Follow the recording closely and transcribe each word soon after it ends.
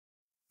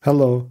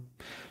Hello.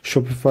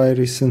 Shopify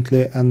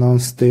recently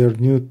announced their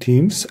new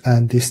themes,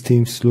 and this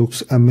themes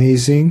looks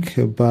amazing,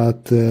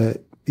 but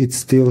it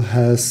still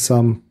has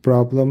some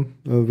problem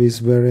with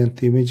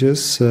variant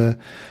images,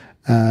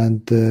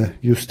 and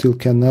you still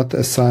cannot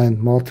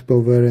assign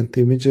multiple variant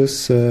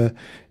images to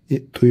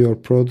your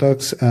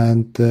products.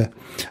 And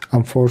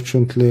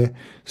unfortunately,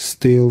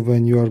 still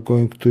when you are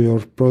going to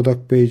your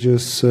product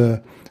pages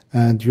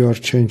and you are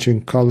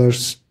changing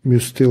colors, you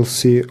still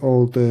see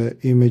all the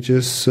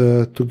images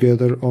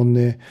together.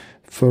 Only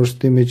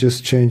first image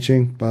is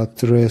changing, but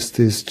the rest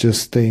is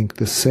just staying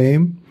the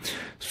same.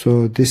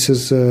 So this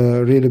is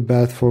really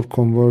bad for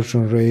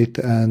conversion rate,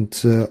 and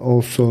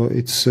also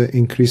it's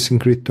increasing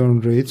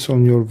return rates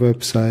on your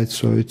website.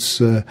 So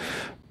it's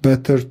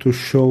better to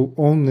show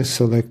only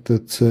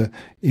selected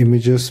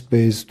images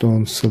based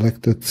on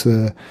selected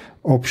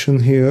option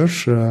here.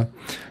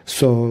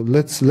 So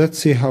let's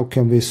see how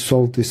can we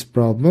solve this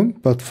problem.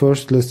 But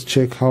first, let's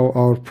check how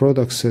our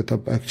product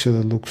setup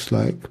actually looks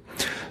like.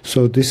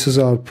 So this is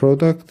our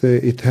product.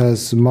 It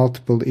has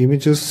multiple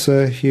images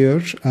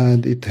here,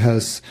 and it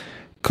has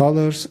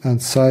colors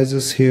and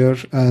sizes here.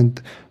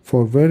 And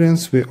for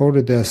variants, we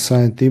already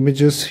assigned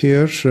images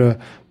here,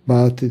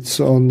 but it's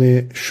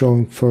only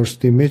showing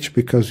first image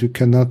because you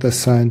cannot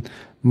assign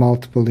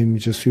multiple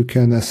images. You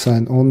can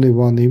assign only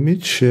one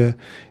image in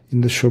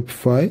the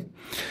Shopify.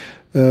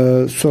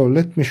 So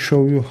let me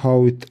show you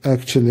how it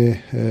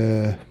actually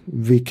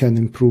we can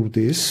improve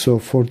this. So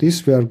for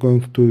this, we are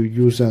going to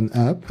use an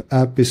app.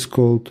 App is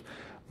called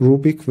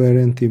Rubik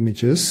Variant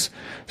Images.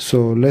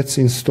 So let's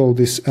install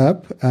this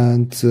app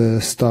and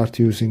start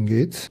using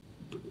it.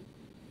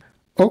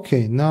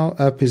 Okay, now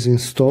app is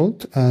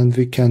installed, and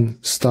we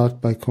can start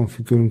by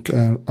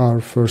configuring our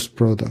first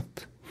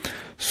product.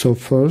 So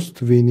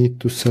first we need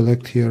to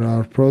select here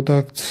our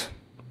product,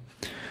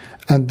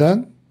 and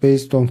then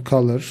based on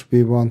color,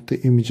 we want the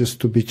images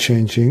to be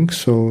changing.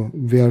 So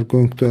we are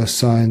going to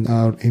assign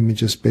our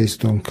images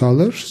based on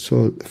color.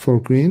 So for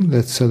green,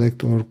 let's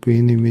select our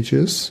green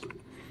images.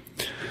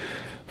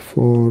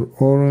 For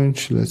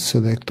orange, let's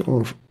select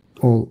all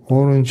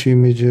orange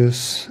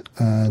images,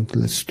 and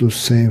let's do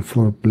same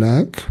for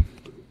black.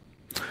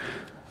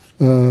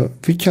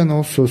 We can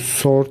also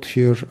sort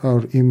here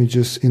our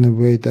images in a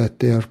way that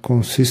they are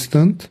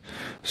consistent.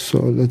 So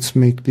let's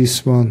make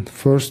this one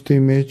first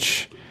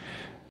image,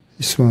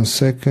 this one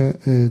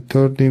second,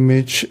 third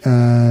image,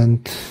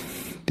 and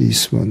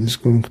this one is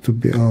going to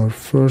be our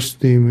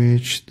first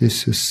image.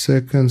 This is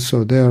second,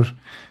 so they are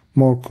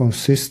more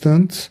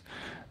consistent.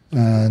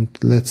 And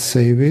let's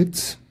save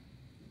it.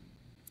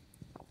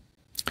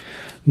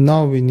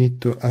 Now we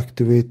need to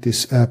activate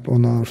this app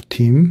on our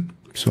theme.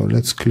 So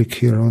let's click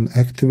here on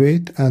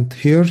activate, and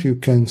here you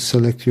can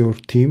select your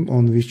theme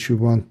on which you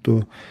want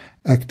to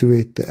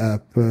activate the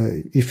app.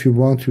 If you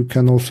want, you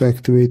can also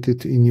activate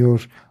it in your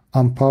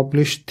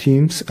unpublished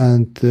themes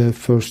and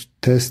first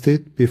test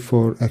it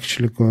before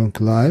actually going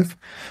live.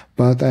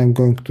 But I'm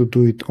going to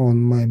do it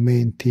on my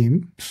main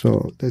theme.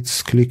 So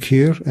let's click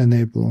here,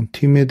 enable on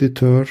theme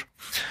editor.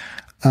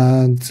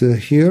 And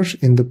here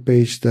in the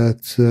page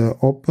that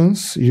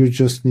opens, you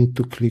just need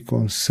to click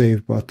on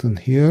save button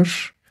here.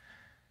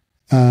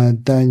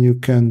 And then you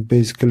can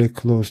basically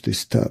close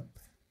this tab.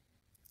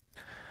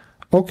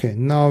 Okay,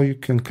 now you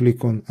can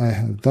click on I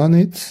have done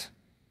it,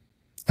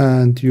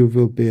 and you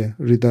will be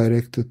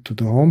redirected to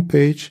the home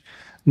page.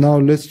 Now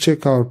let's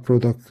check our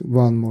product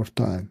one more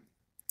time.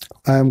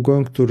 I am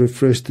going to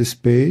refresh this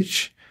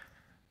page,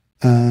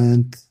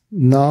 and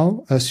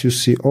now as you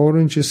see,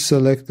 orange is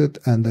selected,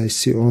 and I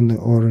see only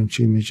orange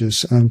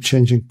images. I'm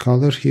changing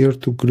color here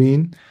to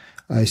green.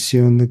 I see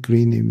only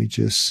green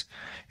images.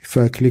 If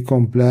I click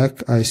on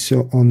black, I see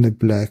only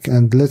black.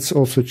 And let's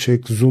also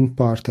check zoom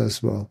part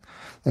as well.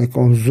 Like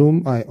on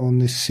zoom, I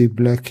only see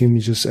black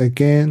images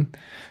again,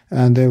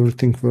 and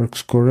everything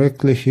works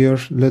correctly here.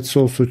 Let's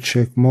also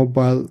check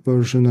mobile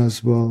version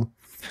as well.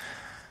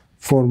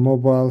 For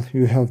mobile,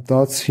 you have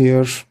dots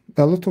here.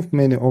 A lot of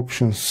many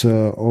options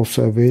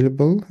also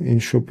available in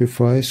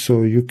Shopify,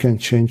 so you can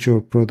change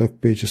your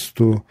product pages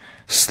to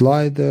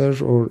slider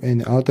or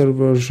any other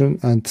version,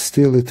 and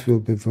still it will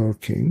be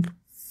working.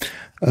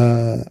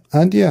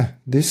 And yeah,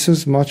 this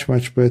is much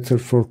better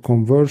for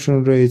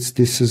conversion rates.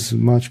 This is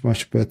much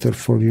better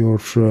for your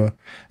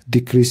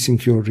decreasing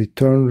your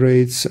return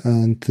rates,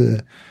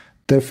 and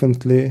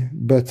definitely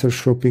better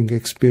shopping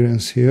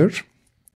experience here.